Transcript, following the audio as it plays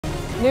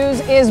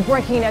News is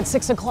breaking at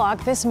 6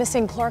 o'clock. This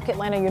missing Clark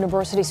Atlanta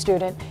University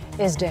student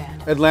is dead.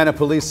 Atlanta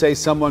police say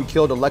someone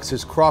killed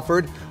Alexis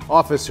Crawford.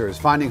 Officers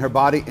finding her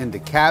body in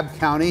DeKalb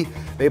County.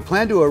 They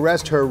plan to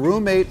arrest her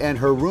roommate and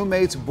her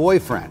roommate's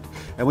boyfriend.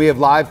 And we have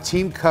live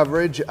team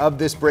coverage of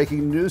this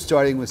breaking news,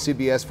 starting with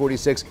CBS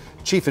 46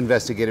 Chief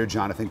Investigator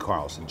Jonathan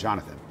Carlson.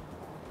 Jonathan.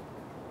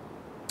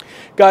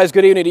 Guys,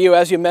 good evening to you.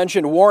 As you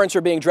mentioned, warrants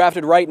are being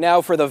drafted right now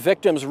for the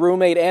victim's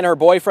roommate and her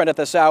boyfriend at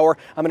this hour.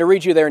 I'm going to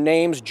read you their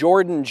names.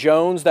 Jordan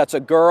Jones, that's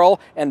a girl,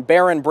 and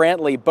Barron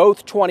Brantley,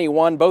 both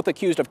 21, both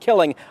accused of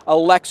killing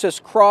Alexis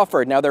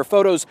Crawford. Now, their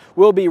photos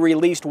will be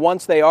released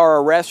once they are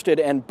arrested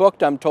and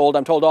booked, I'm told.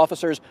 I'm told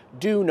officers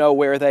do know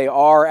where they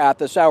are at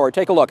this hour.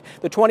 Take a look.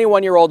 The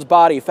 21-year-old's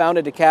body found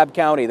in DeKalb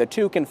County, the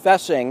two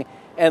confessing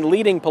and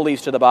leading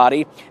police to the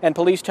body, and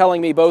police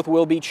telling me both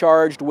will be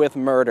charged with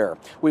murder.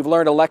 We've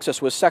learned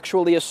Alexis was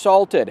sexually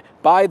assaulted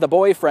by the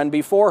boyfriend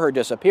before her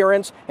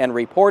disappearance and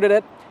reported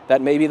it.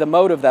 That may be the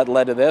motive that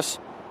led to this.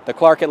 The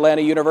Clark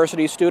Atlanta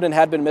University student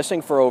had been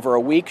missing for over a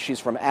week. She's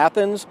from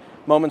Athens.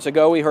 Moments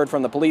ago, we heard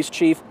from the police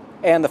chief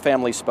and the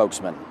family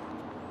spokesman.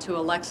 To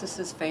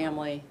Alexis's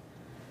family,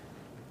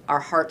 our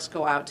hearts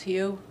go out to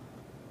you.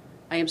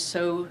 I am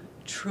so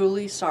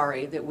truly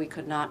sorry that we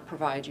could not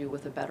provide you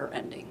with a better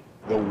ending.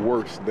 The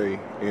worst day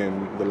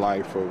in the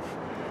life of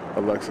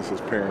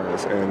Alexis's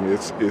parents, and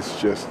it's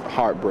just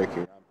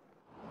heartbreaking.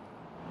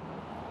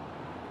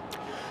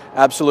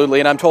 Absolutely,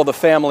 and I'm told the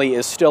family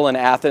is still in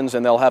Athens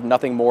and they'll have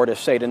nothing more to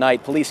say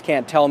tonight. Police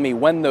can't tell me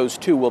when those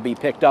two will be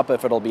picked up,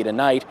 if it'll be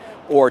tonight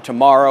or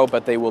tomorrow,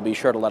 but they will be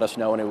sure to let us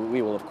know, and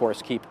we will, of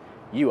course, keep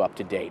you up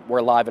to date.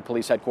 We're live at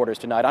police headquarters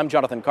tonight. I'm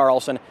Jonathan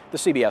Carlson, the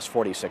CBS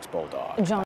 46 Bulldog.